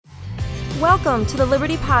Welcome to the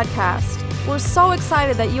Liberty Podcast. We're so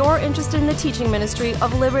excited that you're interested in the teaching ministry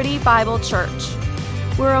of Liberty Bible Church.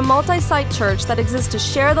 We're a multi-site church that exists to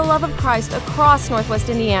share the love of Christ across Northwest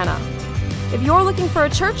Indiana. If you're looking for a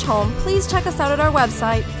church home, please check us out at our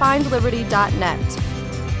website, findliberty.net.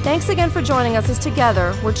 Thanks again for joining us as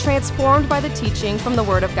together we're transformed by the teaching from the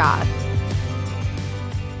Word of God.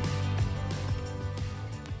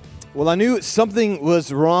 Well, I knew something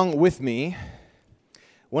was wrong with me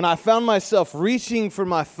when I found myself reaching for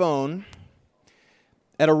my phone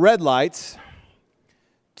at a red light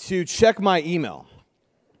to check my email.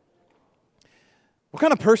 What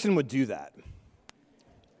kind of person would do that?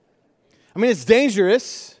 I mean, it's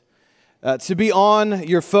dangerous to be on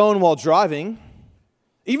your phone while driving,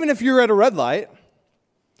 even if you're at a red light.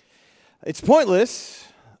 It's pointless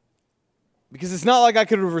because it's not like I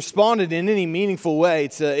could have responded in any meaningful way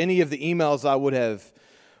to any of the emails I would have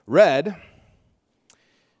read.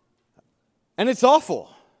 And it's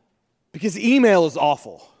awful because email is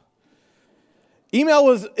awful. Email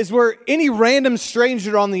is where any random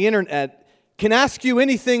stranger on the internet can ask you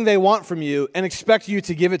anything they want from you and expect you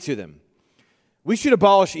to give it to them. We should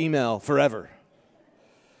abolish email forever.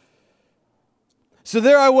 So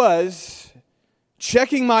there I was,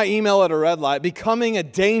 checking my email at a red light, becoming a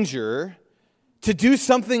danger to do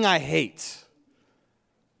something I hate.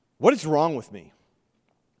 What is wrong with me?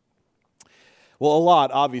 Well, a lot,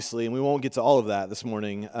 obviously, and we won't get to all of that this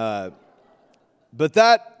morning. But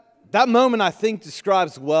that moment, I think,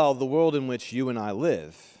 describes well the world in which you and I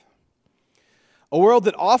live. A world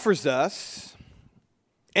that offers us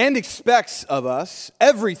and expects of us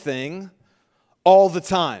everything all the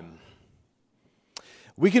time.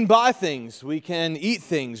 We can buy things, we can eat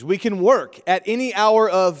things, we can work at any hour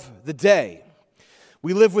of the day.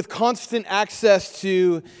 We live with constant access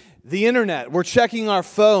to the internet. We're checking our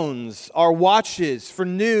phones, our watches for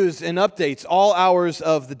news and updates all hours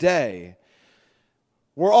of the day.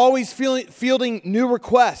 We're always fielding new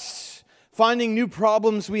requests, finding new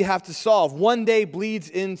problems we have to solve. One day bleeds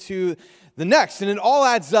into the next, and it all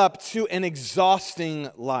adds up to an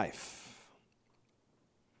exhausting life.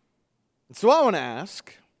 And so I want to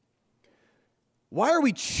ask, why are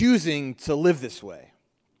we choosing to live this way?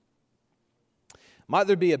 Might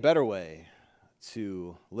there be a better way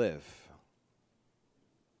to live?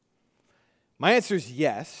 My answer is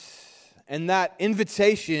yes, and that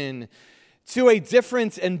invitation to a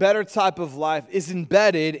different and better type of life is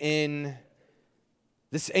embedded in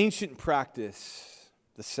this ancient practice,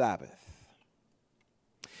 the Sabbath.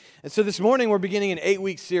 And so this morning we're beginning an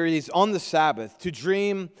 8-week series on the Sabbath to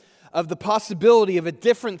dream of the possibility of a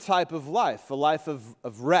different type of life, a life of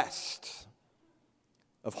rest,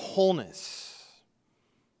 of wholeness,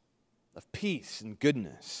 of peace and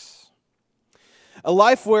goodness. A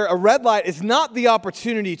life where a red light is not the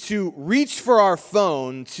opportunity to reach for our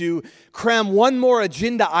phone, to cram one more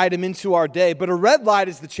agenda item into our day, but a red light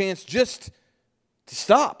is the chance just to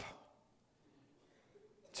stop,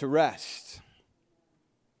 to rest.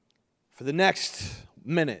 For the next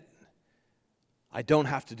minute, I don't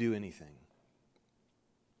have to do anything.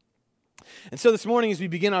 And so this morning, as we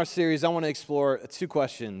begin our series, I want to explore two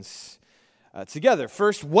questions together.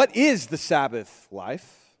 First, what is the Sabbath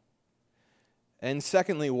life? And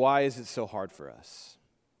secondly, why is it so hard for us?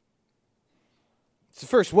 So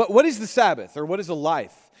first, what is the Sabbath, or what is a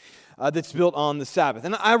life that's built on the Sabbath?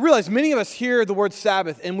 And I realize many of us hear the word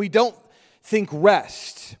Sabbath and we don't think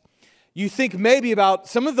rest. You think maybe about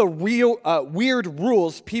some of the real weird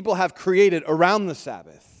rules people have created around the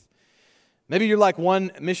Sabbath. Maybe you're like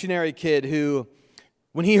one missionary kid who,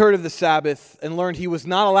 when he heard of the Sabbath and learned he was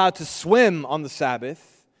not allowed to swim on the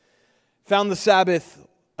Sabbath, found the Sabbath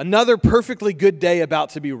another perfectly good day about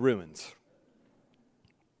to be ruined.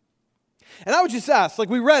 And I would just ask, like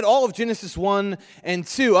we read all of Genesis 1 and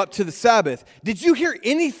 2 up to the Sabbath, did you hear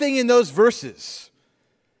anything in those verses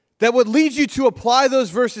that would lead you to apply those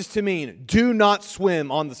verses to mean, do not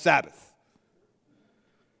swim on the Sabbath?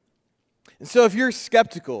 And so if you're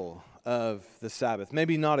skeptical of the Sabbath,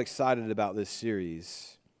 maybe not excited about this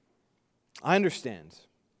series, I understand.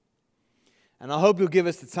 And I hope you'll give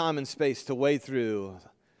us the time and space to wade through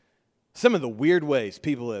some of the weird ways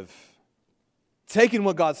people have taken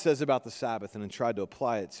what God says about the Sabbath and then tried to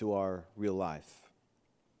apply it to our real life.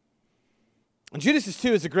 And Genesis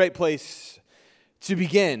 2 is a great place to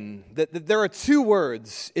begin. That there are two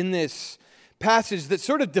words in this passage that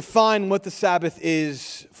sort of define what the Sabbath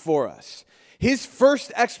is for us. His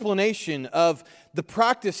first explanation of the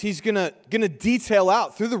practice he's going to detail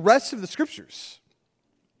out through the rest of the Scriptures.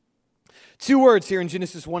 Two words here in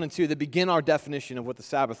Genesis 1 and 2 that begin our definition of what the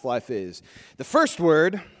Sabbath life is. The first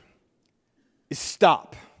word is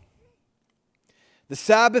stop. The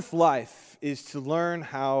Sabbath life is to learn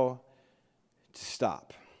how to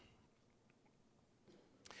stop.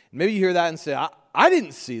 Maybe you hear that and say, I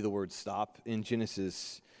didn't see the word stop in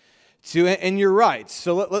Genesis 2, and you're right.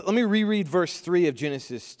 So let me reread verse 3 of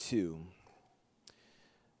Genesis 2.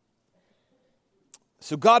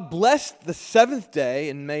 So God blessed the seventh day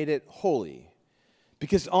and made it holy,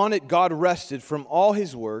 because on it God rested from all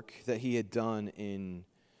his work that he had done in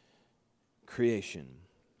creation.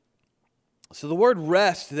 So the word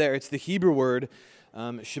rest there, it's the Hebrew word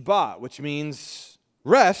Shabbat, which means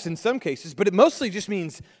rest in some cases, but it mostly just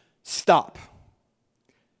means stop,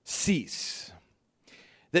 cease.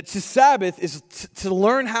 That to Sabbath is to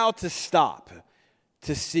learn how to stop,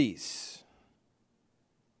 to cease.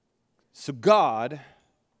 So God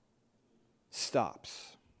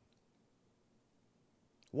stops.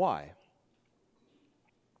 Why?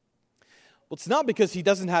 Well, it's not because he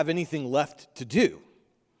doesn't have anything left to do.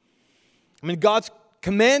 I mean, God's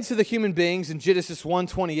command to the human beings in Genesis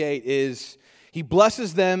 1:28 is he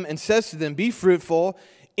blesses them and says to them, be fruitful,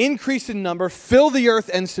 increase in number, fill the earth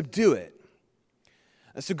and subdue it.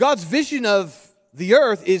 And so God's vision of the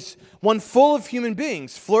earth is one full of human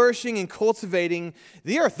beings, flourishing and cultivating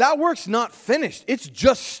the earth. That work's not finished. It's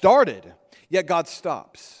just started. Yet God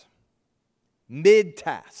stops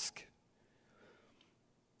mid-task.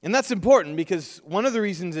 And that's important because one of the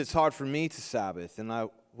reasons it's hard for me to Sabbath, and I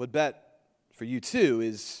would bet for you too,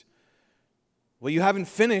 is, well, you haven't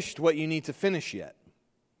finished what you need to finish yet.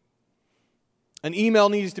 An email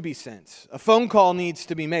needs to be sent. A phone call needs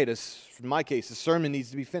to be made. In my case, a sermon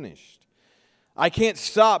needs to be finished. I can't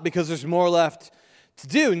stop because there's more left to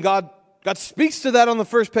do. And God speaks to that on the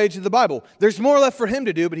first page of the Bible. There's more left for him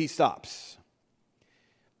to do, but he stops.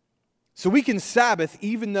 So we can Sabbath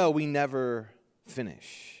even though we never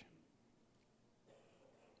finish.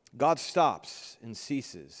 God stops and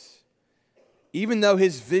ceases, even though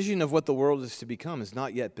his vision of what the world is to become has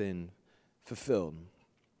not yet been fulfilled.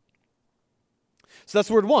 So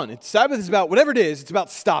that's word one. Sabbath is about, whatever it is, it's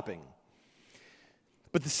about stopping.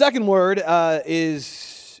 But the second word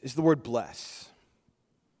is the word bless.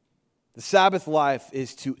 The Sabbath life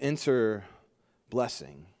is to enter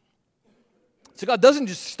blessing. So God doesn't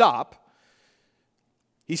just stop.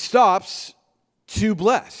 He stops to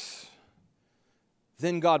bless.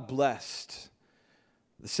 Then God blessed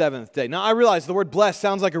the seventh day. Now I realize the word bless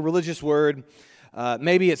sounds like a religious word.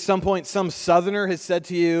 Maybe at some point some southerner has said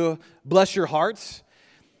to you, bless your hearts,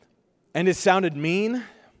 and it sounded mean.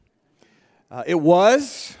 It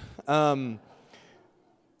was. So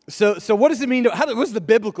what does it mean? What's the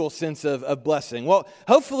biblical sense of blessing? Well,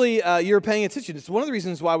 hopefully you're paying attention. It's one of the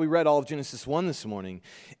reasons why we read all of Genesis 1 this morning,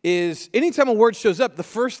 is anytime a word shows up, the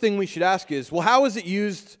first thing we should ask is, well, how is it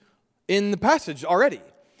used in the passage already?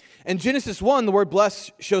 In Genesis 1, the word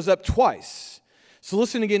bless shows up twice. So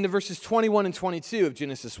listen again to verses 21 and 22 of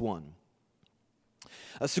Genesis 1.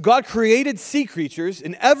 So God created sea creatures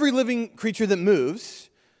and every living creature that moves,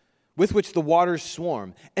 with which the waters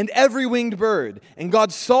swarm, and every winged bird. And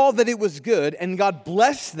God saw that it was good, and God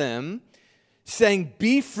blessed them, saying,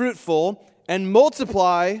 be fruitful and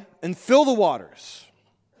multiply and fill the waters.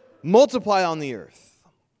 Multiply on the earth.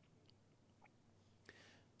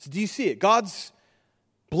 So do you see it? God's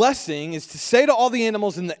blessing is to say to all the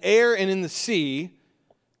animals in the air and in the sea,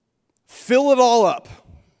 fill it all up.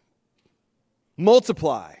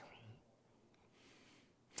 Multiply.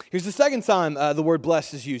 Here's the second time the word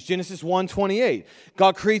blessed is used. Genesis 1:28.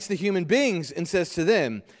 God creates the human beings and says to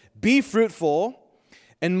them, be fruitful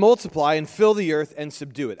and multiply and fill the earth and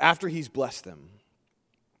subdue it, after he's blessed them.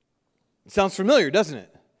 It sounds familiar, doesn't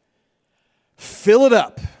it? Fill it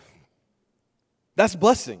up. That's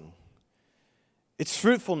blessing. It's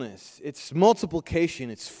fruitfulness, it's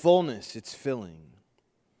multiplication, it's fullness, it's filling.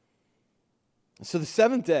 So the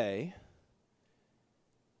seventh day,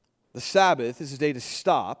 the Sabbath, is a day to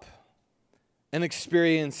stop and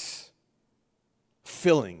experience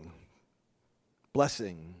filling,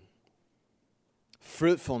 blessing,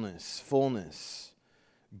 fruitfulness, fullness,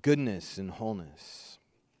 goodness, and wholeness.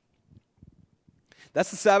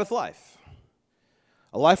 That's the Sabbath life.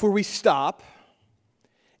 A life where we stop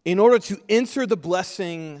in order to enter the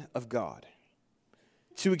blessing of God,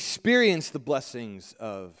 to experience the blessings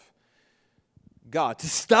of God, to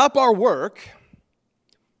stop our work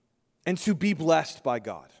and to be blessed by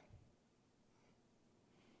God.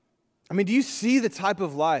 I mean, do you see the type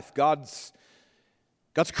of life God's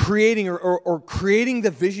creating or creating the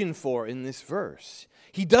vision for in this verse?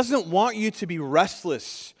 He doesn't want you to be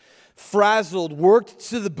restless, frazzled, worked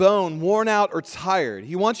to the bone, worn out, or tired.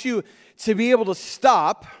 He wants you to be able to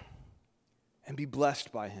stop and be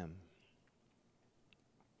blessed by him.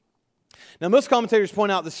 Now, most commentators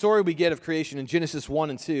point out the story we get of creation in Genesis 1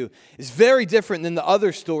 and 2 is very different than the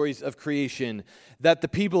other stories of creation that the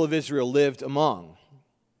people of Israel lived among.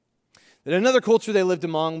 That another culture they lived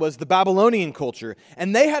among was the Babylonian culture,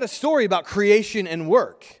 and they had a story about creation and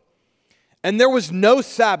work. And there was no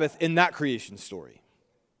Sabbath in that creation story.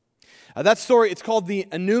 That story, it's called the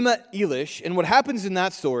Enuma Elish, and what happens in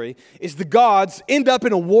that story is the gods end up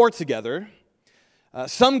in a war together.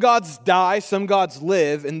 Some gods die, some gods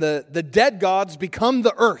live, and the dead gods become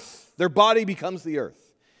the earth. Their body becomes the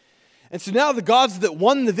earth. And so now the gods that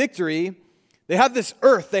won the victory, they have this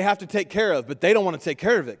earth they have to take care of, but they don't want to take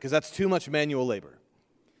care of it because that's too much manual labor.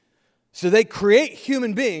 So they create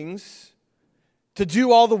human beings to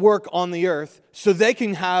do all the work on the earth so they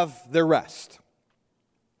can have their rest.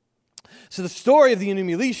 So the story of the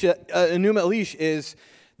Enuma Elish is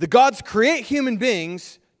the gods create human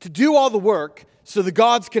beings to do all the work so the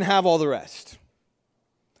gods can have all the rest.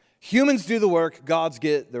 Humans do the work, gods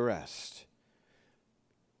get the rest.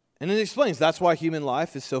 And it explains that's why human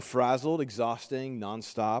life is so frazzled, exhausting,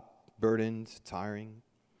 nonstop, burdened, tiring.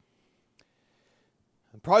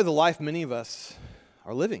 And probably the life many of us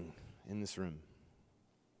are living in this room.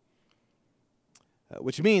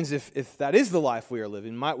 Which means if that is the life we are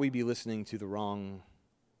living, might we be listening to the wrong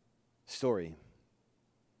story,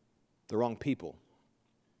 the wrong people.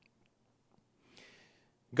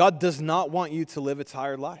 God does not want you to live a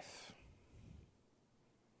tired life.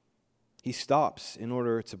 He stops in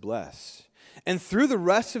order to bless. And through the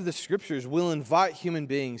rest of the scriptures, we'll invite human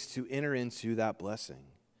beings to enter into that blessing.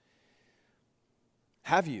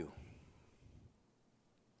 Have you?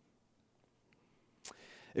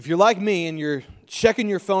 If you're like me and you're checking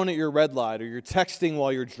your phone at your red light, or you're texting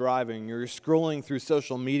while you're driving, or you're scrolling through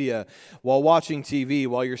social media while watching TV,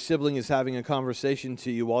 while your sibling is having a conversation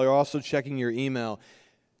to you, while you're also checking your email,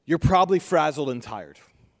 you're probably frazzled and tired.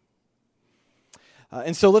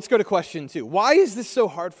 And so let's go to question 2. Why is this so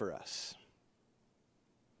hard for us?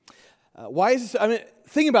 Why is this?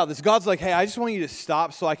 Think about this. God's like, hey, I just want you to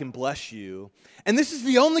stop so I can bless you. And this is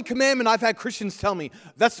the only commandment I've had Christians tell me.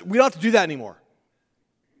 We don't have to do that anymore.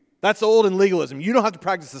 That's old in legalism. You don't have to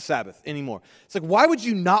practice the Sabbath anymore. It's like, why would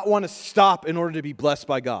you not want to stop in order to be blessed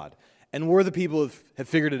by God? And we're the people who have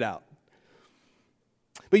figured it out.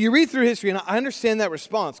 But you read through history, and I understand that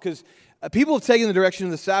response, because people have taken the direction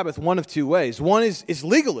of the Sabbath one of two ways. One is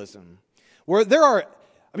legalism, where there are,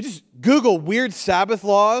 just Google weird Sabbath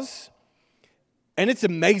laws, and it's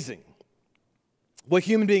amazing what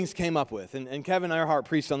human beings came up with. And Kevin Earhart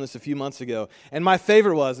preached on this a few months ago. And my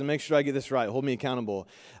favorite was, and make sure I get this right, hold me accountable.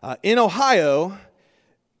 In Ohio,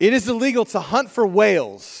 it is illegal to hunt for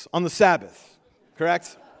whales on the Sabbath.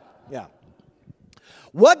 Correct? Yeah.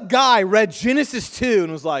 What guy read Genesis 2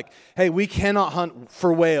 and was like, hey, we cannot hunt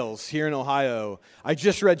for whales here in Ohio. I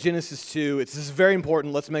just read Genesis 2. This is very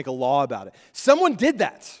important. Let's make a law about it. Someone did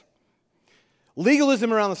that.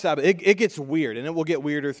 Legalism around the Sabbath, it gets weird, and it will get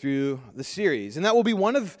weirder through the series. And that will be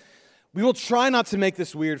we will try not to make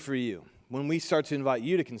this weird for you when we start to invite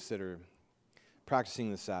you to consider practicing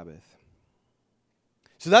the Sabbath.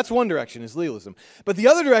 So that's one direction, is legalism. But the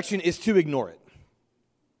other direction is to ignore it.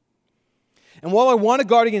 And while I want to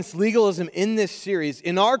guard against legalism in this series,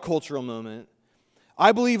 in our cultural moment,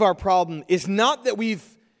 I believe our problem is not that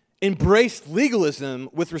we've embraced legalism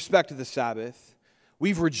with respect to the Sabbath.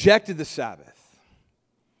 We've rejected the Sabbath.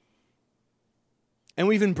 And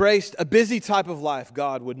we've embraced a busy type of life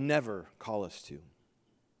God would never call us to.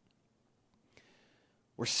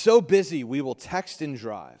 We're so busy we will text and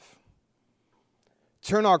drive,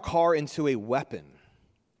 turn our car into a weapon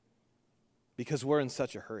because we're in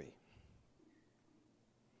such a hurry.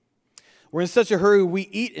 We're in such a hurry we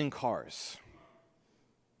eat in cars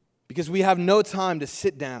because we have no time to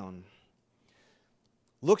sit down,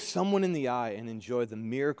 look someone in the eye, and enjoy the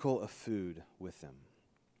miracle of food with them.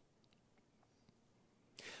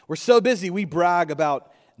 We're so busy we brag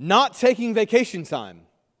about not taking vacation time.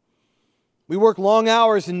 We work long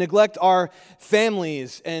hours and neglect our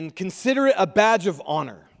families and consider it a badge of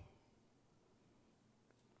honor.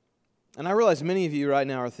 And I realize many of you right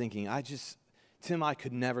now are thinking, Tim, I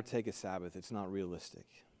could never take a Sabbath. It's not realistic.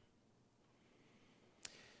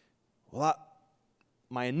 Well,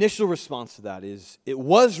 my initial response to that is, it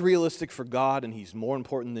was realistic for God, and He's more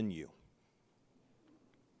important than you.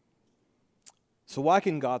 So why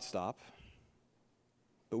can God stop,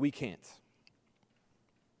 but we can't?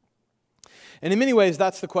 And in many ways,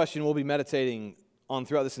 that's the question we'll be meditating on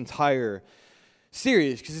throughout this entire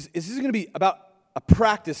series, because this isn't going to be about a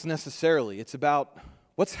practice necessarily. It's about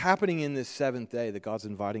what's happening in this seventh day that God's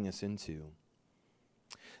inviting us into.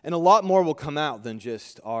 And a lot more will come out than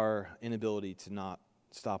just our inability to not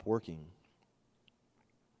stop working.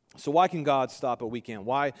 So why can God stop but we can't?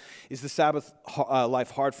 Why is the Sabbath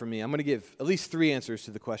life hard for me? I'm going to give at least 3 answers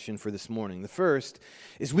to the question for this morning. The first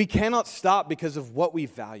is we cannot stop because of what we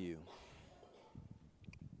value.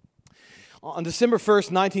 On December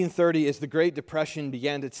 1st, 1930, as the Great Depression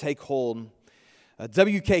began to take hold,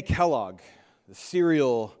 W.K. Kellogg, the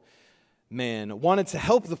cereal man, wanted to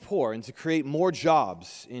help the poor and to create more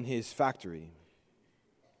jobs in his factory.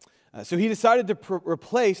 So he decided to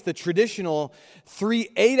replace the traditional 3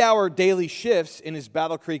 8-hour daily shifts in his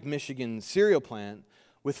Battle Creek, Michigan cereal plant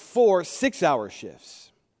with 4 6-hour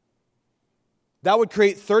shifts. That would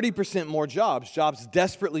create 30% more jobs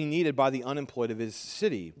desperately needed by the unemployed of his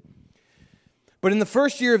city. But in the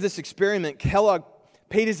first year of this experiment, Kellogg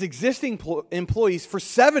paid his existing employees for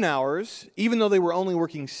 7 hours, even though they were only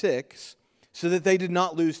working 6, so that they did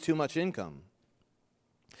not lose too much income.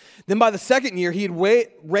 Then by the second year, he had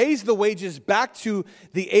raised the wages back to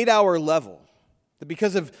the 8-hour level.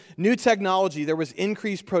 Because of new technology, there was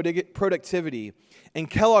increased productivity, and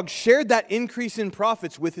Kellogg shared that increase in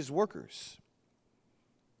profits with his workers.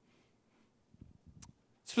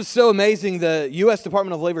 This was so amazing, the U.S.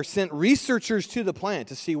 Department of Labor sent researchers to the plant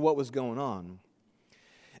to see what was going on.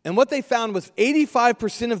 And what they found was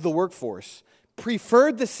 85% of the workforce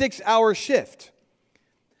preferred the 6-hour shift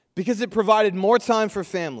because it provided more time for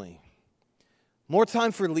family, more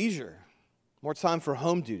time for leisure, more time for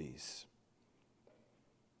home duties.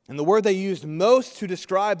 And the word they used most to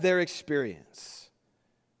describe their experience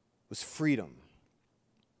was freedom.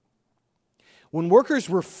 When workers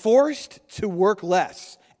were forced to work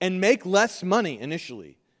less and make less money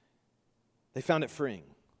initially, they found it freeing.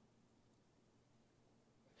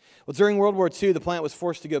 Well, during World War II, the plant was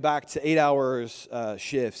forced to go back to 8-hour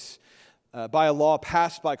shifts by a law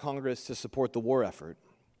passed by Congress to support the war effort.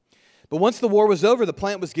 But once the war was over, the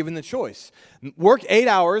plant was given the choice. Work 8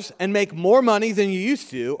 hours and make more money than you used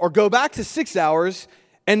to, or go back to 6 hours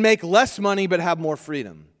and make less money but have more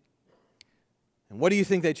freedom. And what do you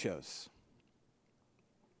think they chose?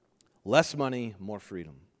 Less money, more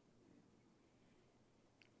freedom.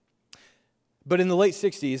 But in the late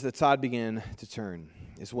 60s, the tide began to turn,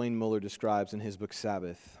 as Wayne Muller describes in his book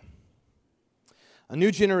Sabbath. A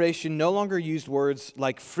new generation no longer used words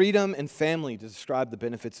like freedom and family to describe the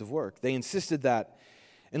benefits of work. They insisted that,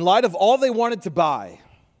 in light of all they wanted to buy,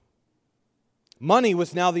 money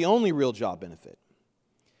was now the only real job benefit,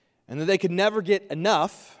 and that they could never get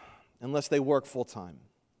enough unless they worked full time.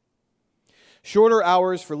 Shorter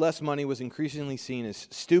hours for less money was increasingly seen as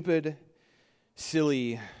stupid,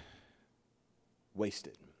 silly,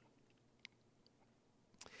 wasted.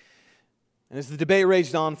 And as the debate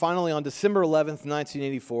raged on, finally on December 11th,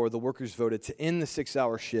 1984, the workers voted to end the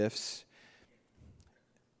 6-hour shifts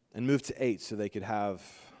and move to 8 so they could have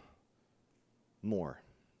more.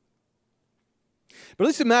 But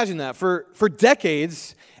let's imagine that. For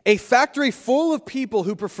decades, a factory full of people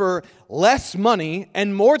who prefer less money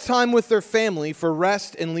and more time with their family for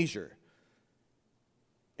rest and leisure.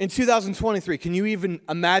 In 2023, can you even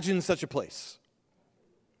imagine such a place?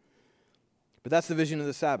 But that's the vision of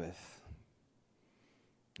the Sabbath.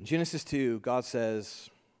 In Genesis 2, God says,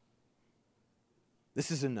 this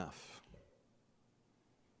is enough.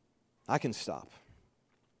 I can stop.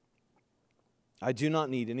 I do not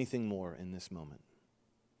need anything more in this moment.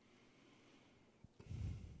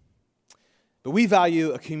 But we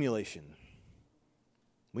value accumulation.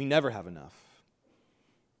 We never have enough.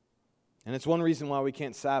 And it's one reason why we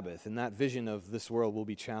can't Sabbath, and that vision of this world will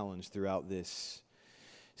be challenged throughout this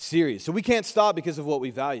series. So we can't stop because of what we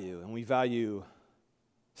value, and we value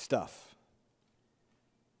stuff.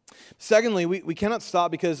 Secondly, we cannot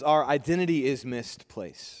stop because our identity is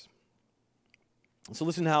misplaced. So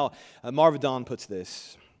listen how Marvadon puts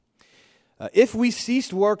this. If we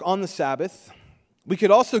ceased work on the Sabbath, we could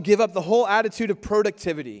also give up the whole attitude of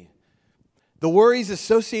productivity, the worries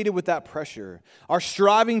associated with that pressure, our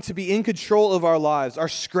striving to be in control of our lives, our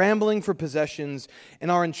scrambling for possessions, and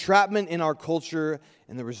our entrapment in our culture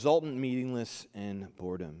and the resultant meaninglessness and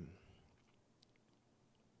boredom.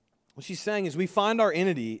 What she's saying is we find our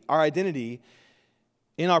identity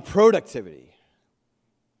in our productivity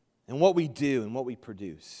and what we do and what we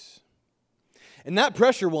produce. And that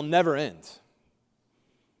pressure will never end.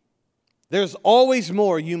 There's always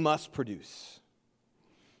more you must produce.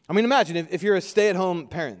 I mean, imagine if you're a stay-at-home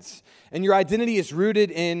parent and your identity is rooted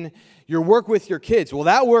in your work with your kids. Well,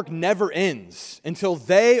 that work never ends until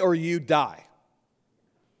they or you die.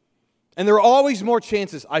 And there are always more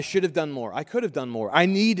chances. I should have done more. I could have done more. I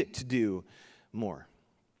need to do more.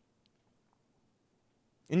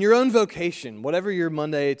 In your own vocation, whatever your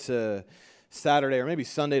Monday to Saturday or maybe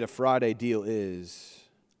Sunday to Friday deal is,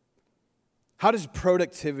 How does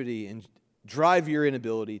productivity and drive your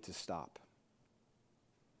inability to stop?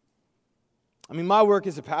 I mean, my work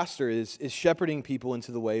as a pastor is shepherding people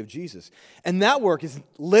into the way of Jesus. And that work is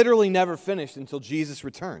literally never finished until Jesus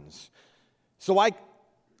returns. So I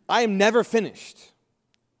am never finished.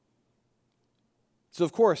 So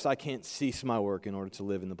of course I can't cease my work in order to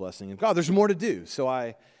live in the blessing of God. There's more to do. So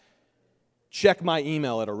I check my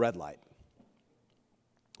email at a red light.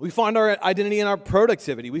 We find our identity in our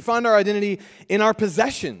productivity. We find our identity in our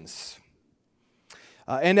possessions.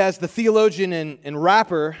 And as the theologian and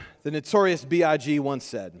rapper, the notorious B.I.G. once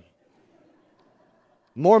said,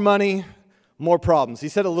 more money, more problems. He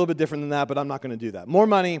said it a little bit different than that, but I'm not going to do that. More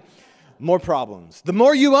money, more problems. The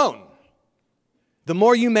more you own, the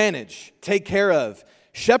more you manage, take care of,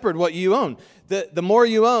 shepherd what you own. The more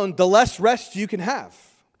you own, the less rest you can have.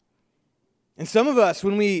 And some of us,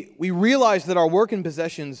 when we realize that our work and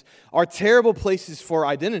possessions are terrible places for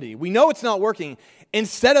identity, we know it's not working.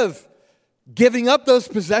 Instead of giving up those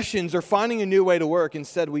possessions or finding a new way to work,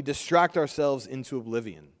 instead we distract ourselves into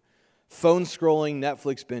oblivion. Phone scrolling,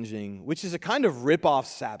 Netflix binging, which is a kind of rip-off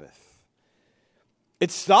Sabbath.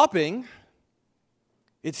 It's stopping,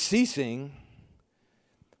 it's ceasing,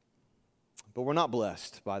 but we're not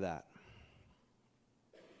blessed by that.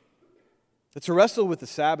 It's to wrestle with the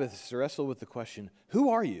Sabbath, it's to wrestle with the question, who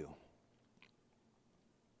are you?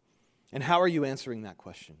 And how are you answering that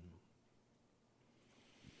question?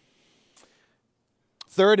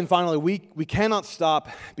 Third and finally, we cannot stop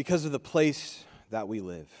because of the place that we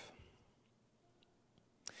live.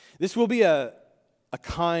 This will be a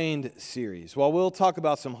kind series. While we'll talk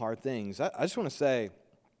about some hard things, I just want to say,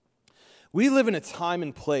 we live in a time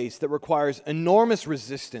and place that requires enormous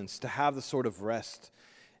resistance to have the sort of rest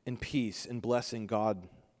and peace and blessing God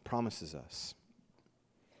promises us.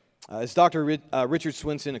 As Dr. Richard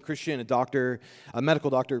Swinson, a Christian, a medical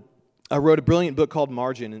doctor, wrote a brilliant book called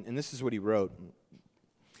Margin, and this is what he wrote.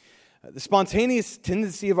 The spontaneous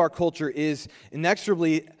tendency of our culture is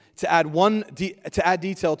inexorably to add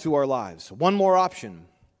detail to our lives. One more option,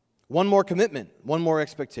 one more commitment, one more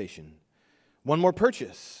expectation, one more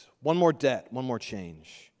purchase, one more debt, one more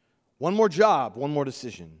change, one more job, one more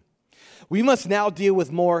decision. We must now deal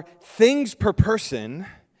with more things per person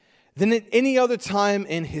than at any other time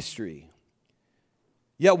in history.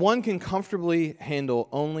 Yet one can comfortably handle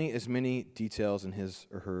only as many details in his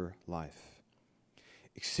or her life.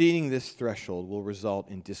 Exceeding this threshold will result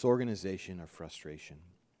in disorganization or frustration.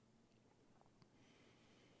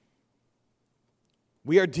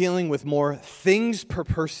 We are dealing with more things per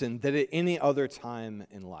person than at any other time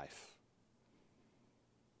in life.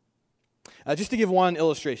 Just to give one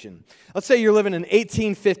illustration, let's say you're living in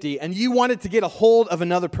 1850 and you wanted to get a hold of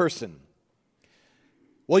another person.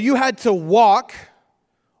 Well, you had to walk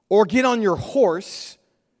or get on your horse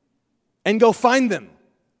and go find them.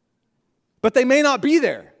 But they may not be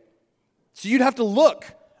there. So you'd have to look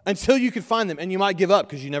until you could find them, and you might give up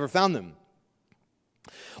because you never found them.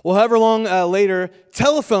 Well, however long later,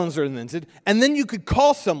 telephones are invented, and then you could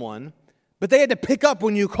call someone, but they had to pick up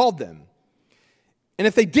when you called them. And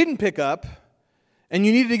if they didn't pick up, and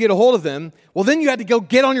you needed to get a hold of them, well, then you had to go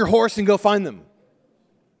get on your horse and go find them.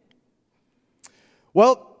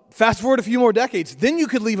 Well, fast forward a few more decades, then you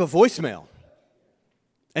could leave a voicemail.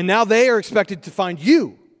 And now they are expected to find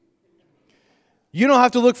you. You don't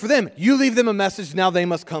have to look for them. You leave them a message, now they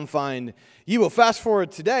must come find you. Well, fast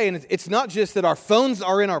forward today, and it's not just that our phones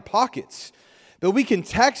are in our pockets, but we can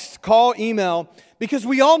text, call, email, because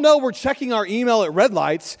we all know we're checking our email at red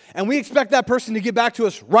lights, and we expect that person to get back to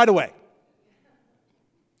us right away.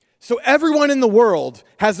 So everyone in the world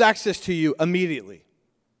has access to you immediately.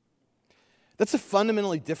 That's a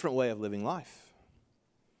fundamentally different way of living life,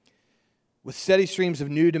 with steady streams of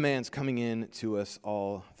new demands coming in to us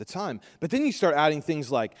all the time. But then you start adding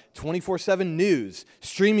things like 24/7 news,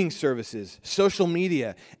 streaming services, social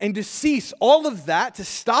media, and to cease all of that, to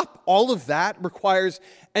stop all of that, requires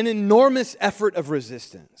an enormous effort of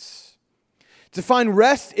resistance. To find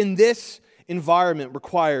rest in this environment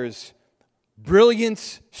requires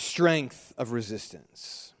brilliant strength of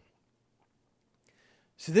resistance.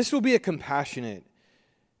 So this will be a compassionate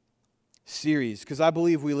series because I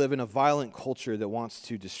believe we live in a violent culture that wants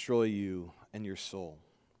to destroy you and your soul,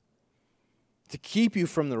 to keep you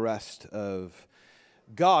from the rest of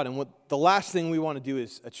God. And what the last thing we want to do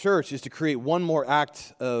as a church is to create one more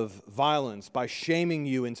act of violence by shaming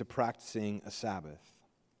you into practicing a Sabbath.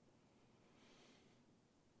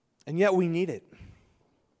 And yet we need it.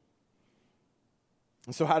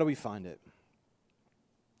 And so how do we find it?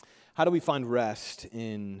 How do we find rest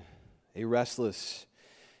in a restless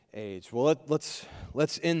age? Well,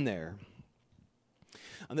 let's end there.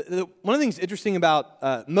 One of the things interesting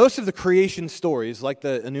about most of the creation stories, like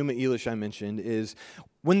the Enuma Elish I mentioned, is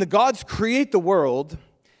when the gods create the world,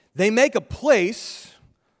 they make a place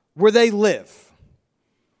where they live.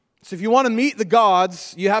 So if you want to meet the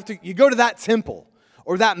gods, you go to that temple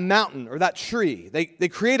or that mountain or that tree. They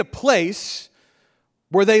create a place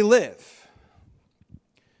where they live.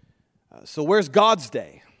 So where's God's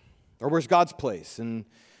day? Or where's God's place? And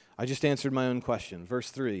I just answered my own question.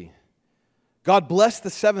 Verse 3. God blessed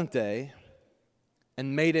the seventh day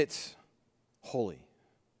and made it holy.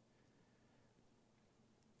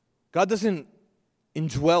 God doesn't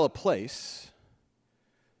indwell a place,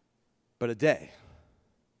 but a day.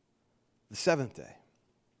 The seventh day.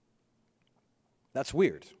 That's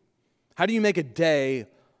weird. How do you make a day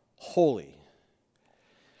holy?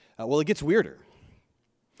 Well, it gets weirder.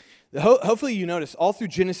 Hopefully you notice all through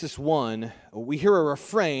Genesis 1, we hear a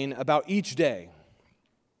refrain about each day.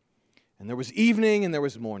 And there was evening and there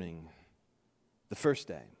was morning, the first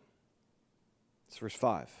day. It's verse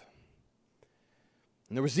 5.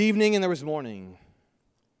 And there was evening and there was morning,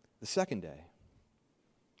 the second day.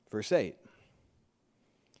 Verse 8.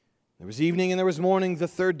 There was evening and there was morning, the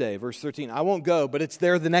third day. Verse 13. I won't go, but it's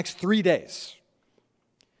there the next 3 days,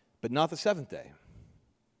 but not the seventh day.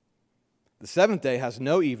 The seventh day has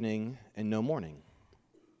no evening and no morning.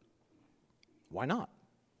 Why not?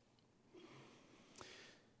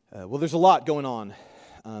 Well, there's a lot going on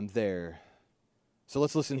there. So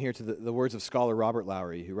let's listen here to the words of scholar Robert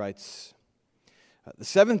Lowry, who writes, the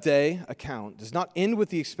seventh day account does not end with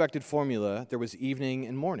the expected formula, there was evening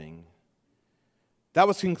and morning. That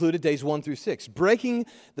was concluded days 1 through 6. Breaking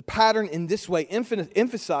the pattern in this way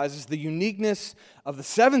emphasizes the uniqueness of the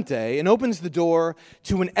seventh day and opens the door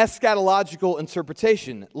to an eschatological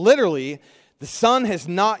interpretation. Literally, the sun has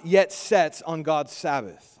not yet set on God's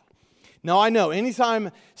Sabbath. Now, I know,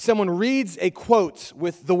 anytime someone reads a quote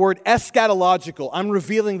with the word eschatological, I'm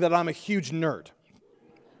revealing that I'm a huge nerd.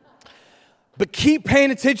 But keep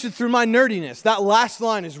paying attention through my nerdiness. That last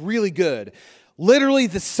line is really good. Literally,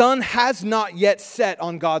 the sun has not yet set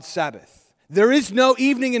on God's Sabbath. There is no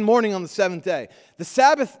evening and morning on the seventh day. The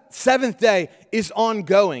Sabbath, seventh day, is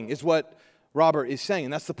ongoing, is what Robert is saying,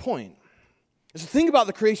 and that's the point. So think about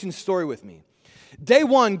the creation story with me. Day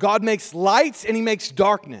 1, God makes light and he makes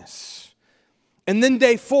darkness. And then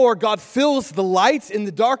day 4, God fills the light and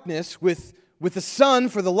the darkness with the sun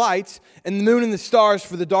for the light and the moon and the stars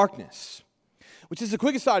for the darkness. Which is the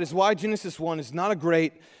quick aside is why Genesis 1 is not a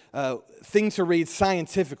great thing to read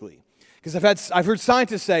scientifically. Because I've heard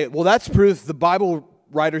scientists say, well, that's proof the Bible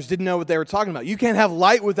writers didn't know what they were talking about. You can't have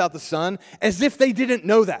light without the sun, as if they didn't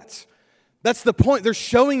know that. That's the point. They're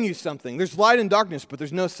showing you something. There's light and darkness, but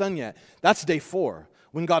there's no sun yet. That's day 4,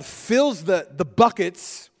 when God fills the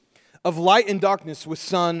buckets of light and darkness with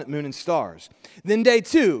sun, moon, and stars. Then day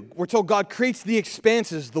 2, we're told God creates the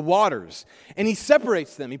expanses, the waters, and he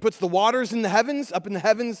separates them. He puts the waters in the heavens, up in the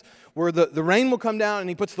heavens, where the rain will come down, and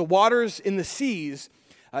he puts the waters in the seas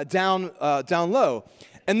down low.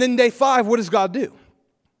 And then day 5, what does God do?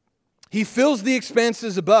 He fills the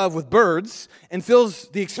expanses above with birds and fills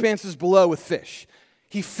the expanses below with fish.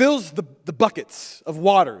 He fills the buckets of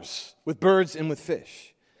waters with birds and with fish.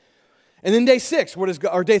 And then day 6,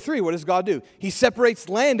 day 3, what does God do? He separates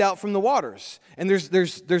land out from the waters. And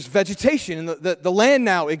there's vegetation, and the land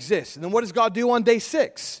now exists. And then what does God do on day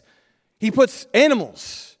 6? He puts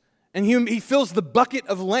animals, and he fills the bucket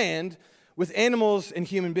of land with animals and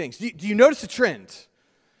human beings. Do you notice a trend?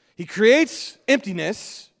 He creates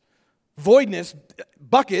emptiness, voidness,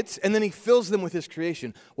 buckets, and then he fills them with his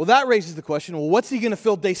creation. Well, that raises the question, well, what's he going to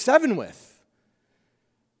fill day 7 with?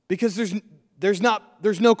 Because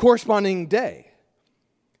there's no corresponding day.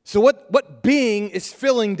 So what being is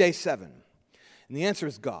filling day 7? And the answer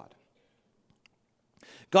is God.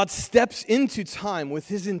 God steps into time with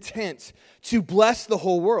his intent to bless the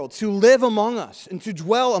whole world, to live among us and to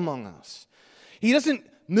dwell among us. He doesn't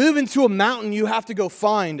move into a mountain you have to go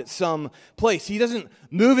find at some place. He doesn't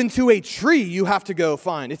move into a tree you have to go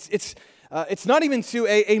find. It's not even to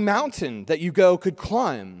a mountain that you could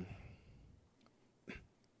climb.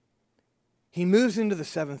 He moves into the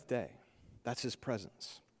 7th day. That's his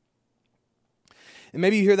presence. And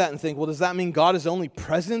maybe you hear that and think, well, does that mean God is only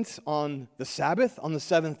present on the Sabbath, on the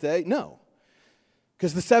 7th day? No,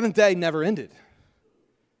 because the 7th day never ended.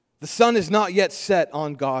 The sun is not yet set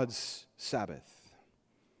on God's Sabbath.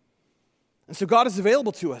 And so God is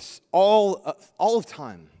available to us all of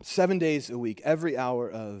time, 7 days a week, every hour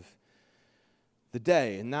of the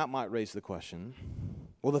day. And that might raise the question,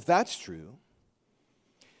 well, if that's true,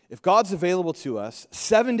 if God's available to us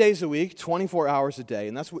 7 days a week, 24 hours a day,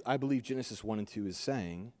 and that's what I believe Genesis 1 and 2 is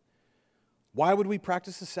saying, Why would we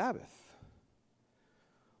practice the Sabbath?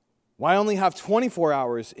 Why only have 24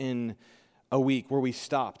 hours in a week where we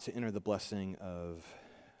stop to enter the blessing of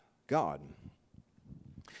God?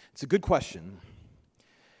 It's a good question.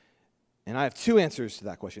 And I have two answers to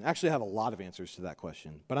that question. Actually, I have a lot of answers to that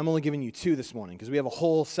question, but I'm only giving you two this morning because we have a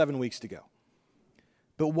whole 7 weeks to go.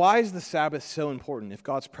 But why is the Sabbath so important if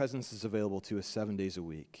God's presence is available to us 7 days a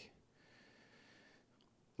week?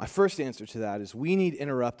 My first answer to that is we need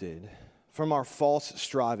interrupted from our false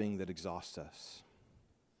striving that exhausts us.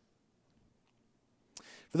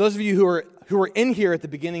 For those of you who were in here at the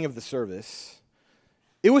beginning of the service,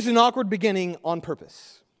 it was an awkward beginning on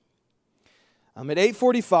purpose. At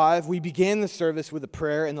 8:45, we began the service with a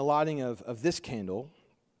prayer and the lighting of this candle,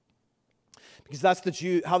 because that's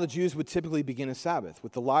how the Jews would typically begin a Sabbath,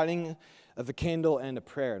 with the lighting of a candle and a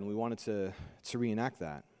prayer, and we wanted to reenact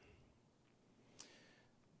that.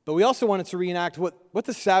 But we also wanted to reenact what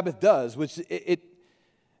the Sabbath does, which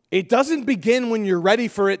it doesn't begin when you're ready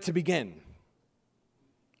for it to begin.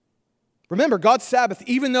 Remember, God's Sabbath,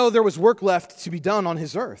 even though there was work left to be done on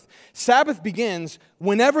his earth, Sabbath begins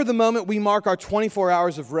whenever the moment we mark our 24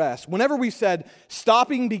 hours of rest. Whenever we said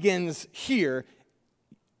stopping begins here,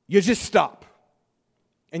 you just stop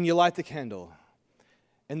and you light the candle.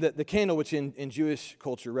 And the candle, which in Jewish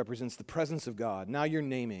culture represents the presence of God, now you're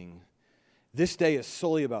naming this day is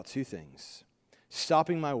solely about two things: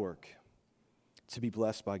 stopping my work to be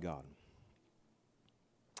blessed by God.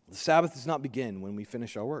 The Sabbath does not begin when we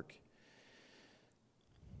finish our work.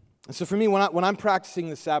 And so for me, when I'm practicing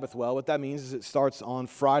the Sabbath well, what that means is it starts on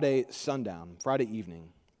Friday sundown, Friday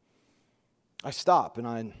evening. I stop and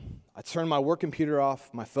I turn my work computer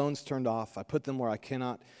off, my phone's turned off, I put them where I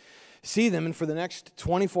cannot see them, and for the next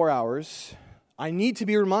 24 hours, I need to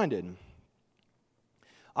be reminded,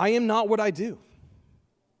 I am not what I do.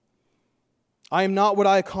 I am not what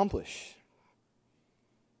I accomplish.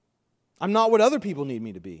 I'm not what other people need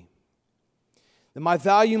me to be. That my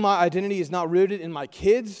value, my identity is not rooted in my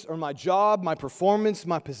kids or my job, my performance,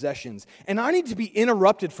 my possessions. And I need to be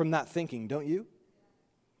interrupted from that thinking, don't you?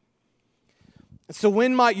 So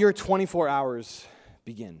when might your 24 hours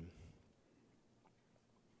begin?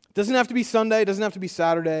 It doesn't have to be Sunday, it doesn't have to be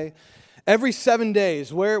Saturday. Every 7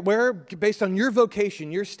 days, where based on your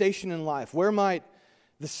vocation, your station in life, where might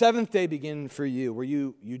the seventh day begin for you, where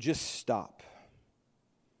you just stop?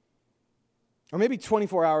 Or maybe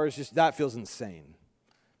 24 hours, just that feels insane.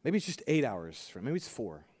 Maybe it's just 8 hours, maybe it's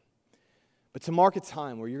 4. But to mark a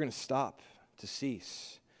time where you're going to stop, to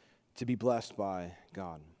cease, to be blessed by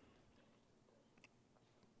God.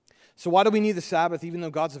 So why do we need the Sabbath, even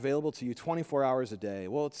though God's available to you 24 hours a day?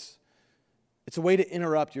 Well, it's a way to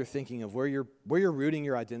interrupt your thinking of where you're rooting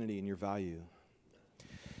your identity and your value.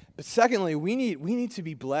 But secondly, we need to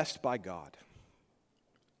be blessed by God.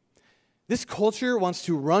 This culture wants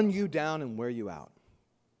to run you down and wear you out.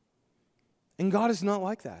 And God is not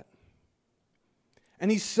like that. And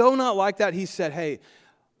he's so not like that, he said, hey,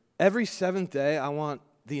 every seventh day, I want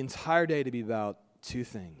the entire day to be about two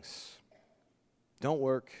things. Don't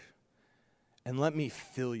work, and let me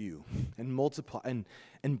fill you and multiply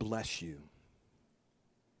and bless you.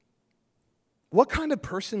 What kind of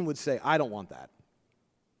person would say, I don't want that?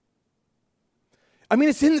 I mean,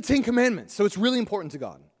 it's in the Ten Commandments, so it's really important to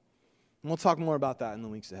God. And we'll talk more about that in the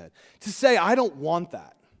weeks ahead. To say, I don't want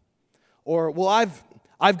that. Or, well,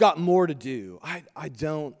 I've got more to do. I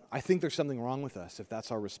don't. I think there's something wrong with us if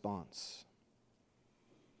that's our response.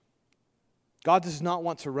 God does not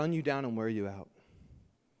want to run you down and wear you out.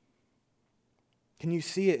 Can you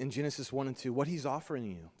see it in Genesis 1 and 2, what he's offering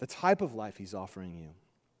you, the type of life he's offering you?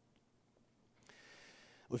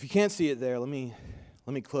 Well, if you can't see it there, let me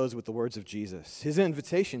close with the words of Jesus, his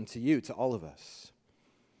invitation to you, to all of us.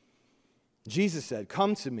 Jesus said,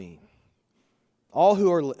 come to me, all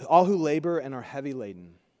who labor and are heavy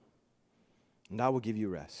laden, and I will give you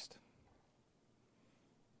rest.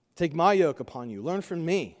 Take my yoke upon you, learn from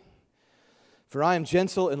me, for I am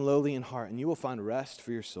gentle and lowly in heart, and you will find rest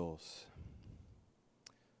for your souls.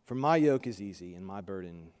 For my yoke is easy and my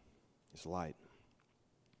burden is light.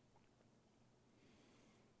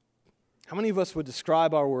 How many of us would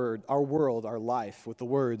describe our world, our life, with the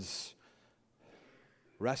words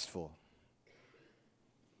restful,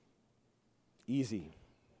 easy,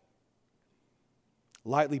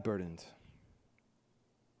 lightly burdened?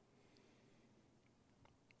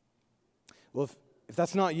 Well, if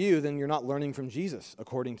that's not you, then you're not learning from Jesus,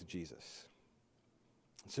 according to Jesus.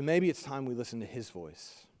 So maybe it's time we listen to his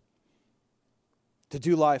voice, to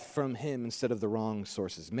do life from him instead of the wrong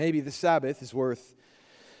sources. Maybe the Sabbath is worth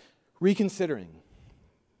reconsidering.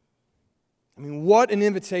 I mean, what an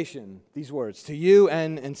invitation, these words, to you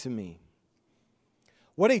and to me.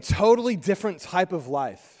 What a totally different type of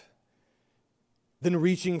life than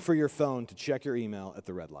reaching for your phone to check your email at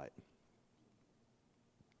the red light.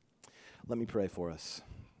 Let me pray for us.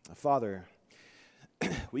 Father,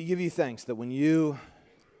 we give you thanks that when you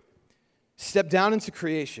step down into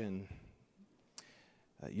creation,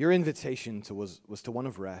 your invitation was to one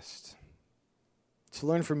of rest, to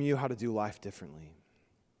learn from you how to do life differently.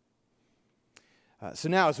 So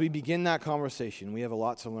now, as we begin that conversation, we have a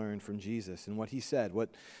lot to learn from Jesus and what he said, what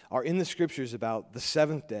are in the scriptures about the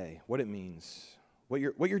seventh day, what it means, what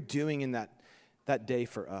you're doing in that day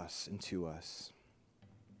for us and to us.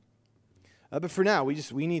 But for now,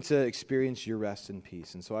 we need to experience your rest and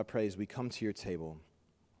peace. And so I pray as we come to your table,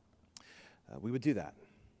 we would do that.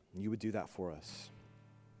 You would do that for us.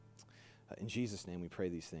 In Jesus' name we pray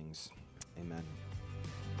these things. Amen.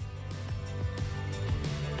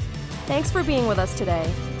 Thanks for being with us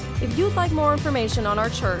today. If you'd like more information on our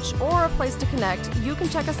church or a place to connect, you can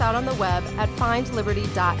check us out on the web at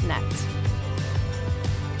findliberty.net.